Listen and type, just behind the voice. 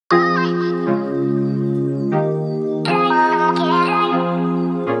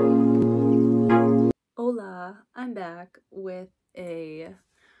I'm back with a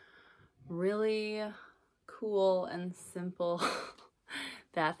really cool and simple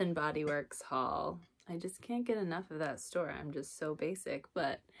Bath and Body Works haul. I just can't get enough of that store. I'm just so basic,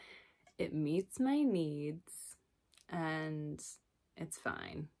 but it meets my needs and it's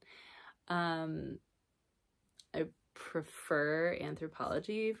fine. I prefer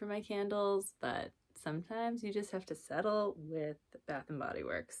Anthropologie for my candles, but sometimes you just have to settle with Bath and Body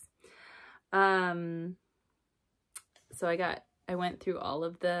Works. So I went through all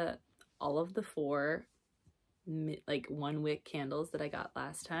of the 4 like 1 wick candles that I got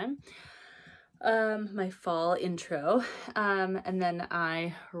last time, my fall intro, and then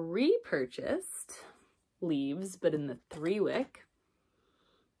I repurchased Leaves, but in the 3 wick,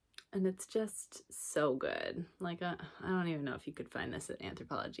 and it's just so good. Like I don't even know if you could find this at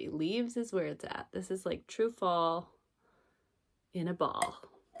Anthropologie. Leaves is where it's at. This is like true fall in a ball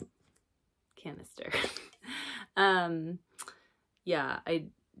canister. Yeah, I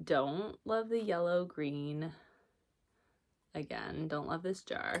don't love the yellow green. Again, don't love this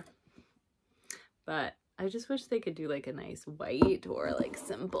jar, but I just wish they could do like a nice white or like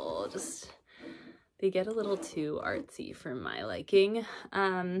simple. Just they get a little too artsy for my liking.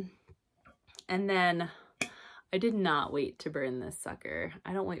 And then I did not wait to burn this sucker.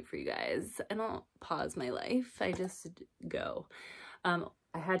 I don't wait for you guys. I don't pause my life. I just go.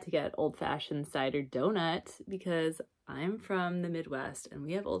 I had to get old-fashioned cider donut because I'm from the Midwest and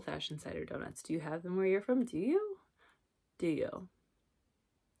we have old-fashioned cider donuts. Do you have them where you're from? Do you? Do you?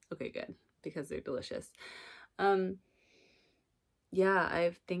 Okay, good, because they're delicious. Yeah,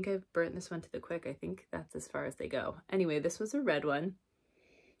 I think I've burnt this one to the quick. I think that's as far as they go. Anyway, this was a red one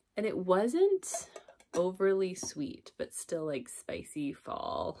and it wasn't overly sweet, but still like spicy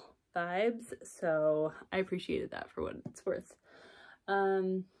fall vibes. So I appreciated that for what it's worth.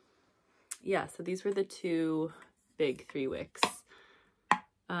 Yeah, so these were the 2 big 3 wicks.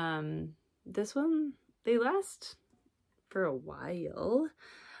 This one, they last for a while.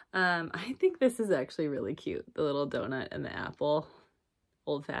 I think this is actually really cute. The little donut and the apple,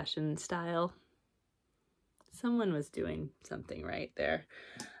 old-fashioned style. Someone was doing something right there.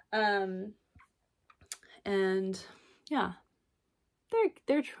 And yeah,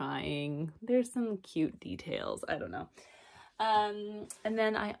 they're trying. There's some cute details. I don't know. And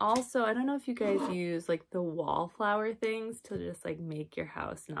then I don't know if you guys use like the wallflower things to just like make your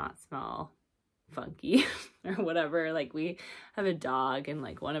house not smell funky or whatever. Like we have a dog and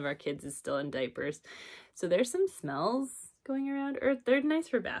like one of our kids is still in diapers. So there's some smells going around, or they're nice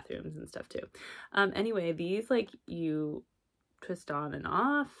for bathrooms and stuff too. Anyway, these like you twist on and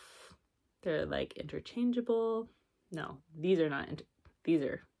off. They're like interchangeable. No, these are not, these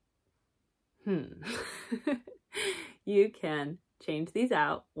are, You can change these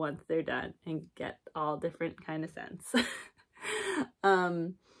out once they're done and get all different kind of scents.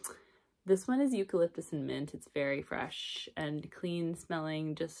 This one is Eucalyptus and Mint. It's very fresh and clean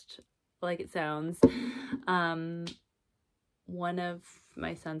smelling, just like it sounds. One of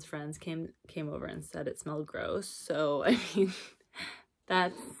my son's friends came over and said it smelled gross. So, I mean,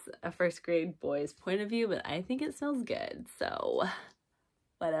 that's a 1st grade boy's point of view, but I think it smells good. So,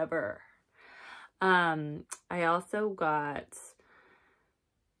 whatever. I also got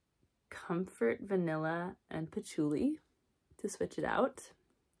Comfort Vanilla and Patchouli to switch it out.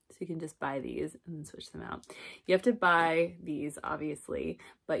 So you can just buy these and then switch them out. You have to buy these, obviously,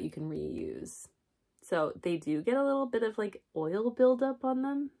 but you can reuse. So they do get a little bit of like oil buildup on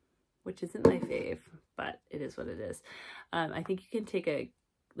them, which isn't my fave, but it is what it is. I think you can take a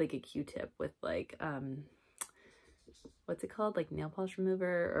Q-tip with like, what's it called? Like nail polish remover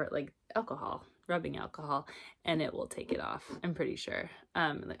or like alcohol, rubbing alcohol, and it will take it off, I'm pretty sure,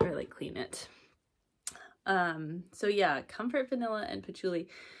 or like clean it. So yeah, Comfort Vanilla and Patchouli,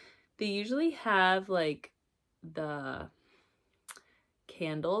 they usually have like the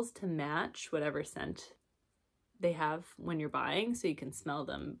candles to match whatever scent they have when you're buying, so you can smell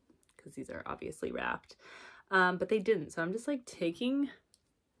them because these are obviously wrapped, but they didn't, so I'm just like taking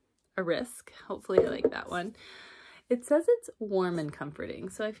a risk. Hopefully I like that one. It says it's warm and comforting,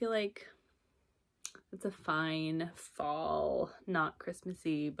 so I feel like it's a fine fall, not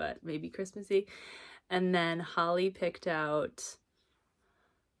Christmassy, but maybe Christmassy. And then Holly picked out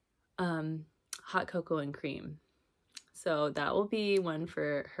hot cocoa and cream. So that will be one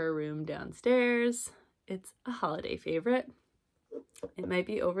for her room downstairs. It's a holiday favorite. It might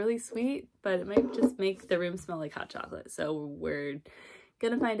be overly sweet, but it might just make the room smell like hot chocolate. So we're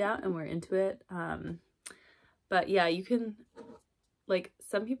gonna find out, and we're into it. But yeah, you can, like,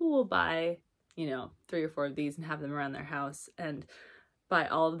 some people will buy, you know, 3 or 4 of these and have them around their house and buy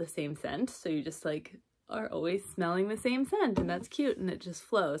all of the same scent. So you just like are always smelling the same scent, and that's cute, and it just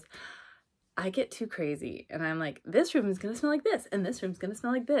flows. I get too crazy, and I'm like, this room is gonna smell like this, and this room's gonna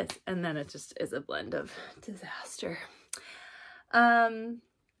smell like this, and then it just is a blend of disaster.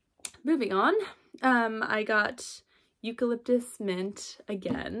 Moving on, I got Eucalyptus Mint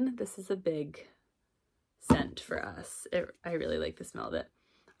again. This is a big scent for us. I really like the smell of it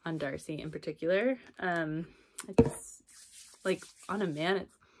on Darcy in particular. It's like on a man,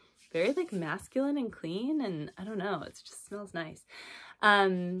 it's very like masculine and clean, and I don't know, it just smells nice.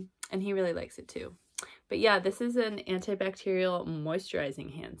 And he really likes it too. But yeah, this is an antibacterial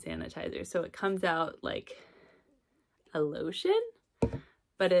moisturizing hand sanitizer. So it comes out like a lotion,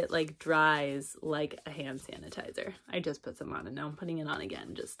 but it like dries like a hand sanitizer. I just put some on and now I'm putting it on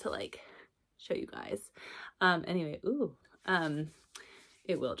again just to like show you guys. Anyway, ooh,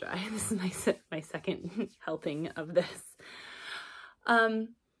 it will dry. This is my second helping of this.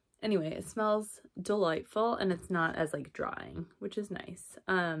 Anyway, it smells delightful and it's not as like drying, which is nice.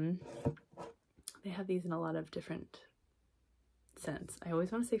 They have these in a lot of different scents. I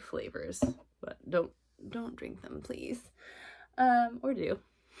always want to say flavors, but don't drink them, please. Or do,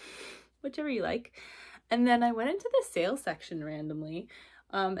 whichever you like. And then I went into the sales section randomly,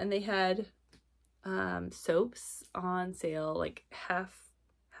 and they had soaps on sale, like half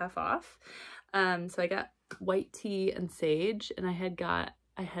off. So I got white tea and sage, and I had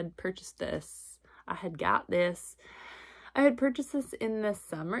purchased this. I had purchased this in the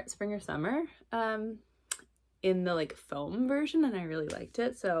spring or summer, in the like foam version, and I really liked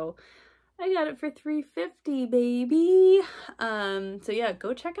it. So I got it for $3.50, baby. So yeah,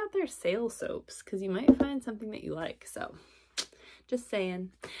 go check out their sale soaps because you might find something that you like. So just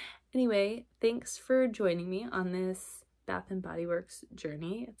saying. Anyway, thanks for joining me on this Bath & Body Works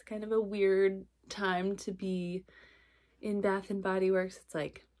journey. It's kind of a weird time to be in Bath & Body Works. It's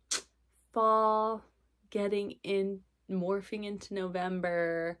like fall, morphing into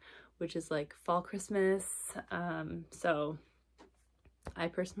November, which is like fall Christmas. So I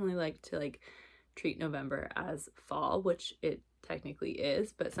personally like to like treat November as fall, which it technically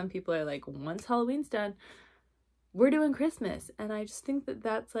is, but some people are like, once Halloween's done, we're doing Christmas. And I just think that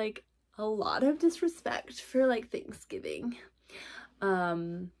that's like a lot of disrespect for like Thanksgiving.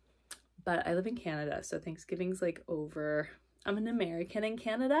 But I live in Canada, so Thanksgiving's like over. I'm an American in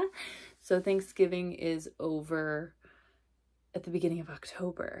Canada, so Thanksgiving is over at the beginning of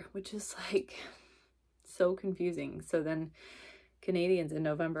October, which is like so confusing. So then Canadians in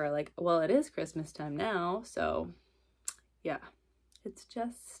November are like, well, it is Christmas time now. So yeah, it's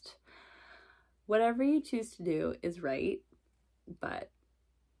just whatever you choose to do is right, but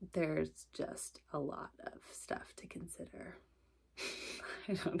there's just a lot of stuff to consider.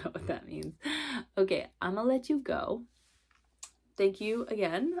 I don't know what that means. Okay, I'm gonna let you go. Thank you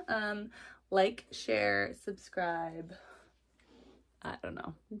again. Like, share, subscribe. I don't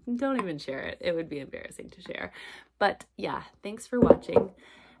know. Don't even share it. It would be embarrassing to share. But yeah, thanks for watching.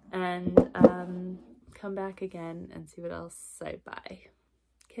 And come back again and see what else I buy.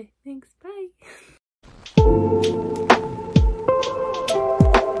 Okay, thanks. Bye.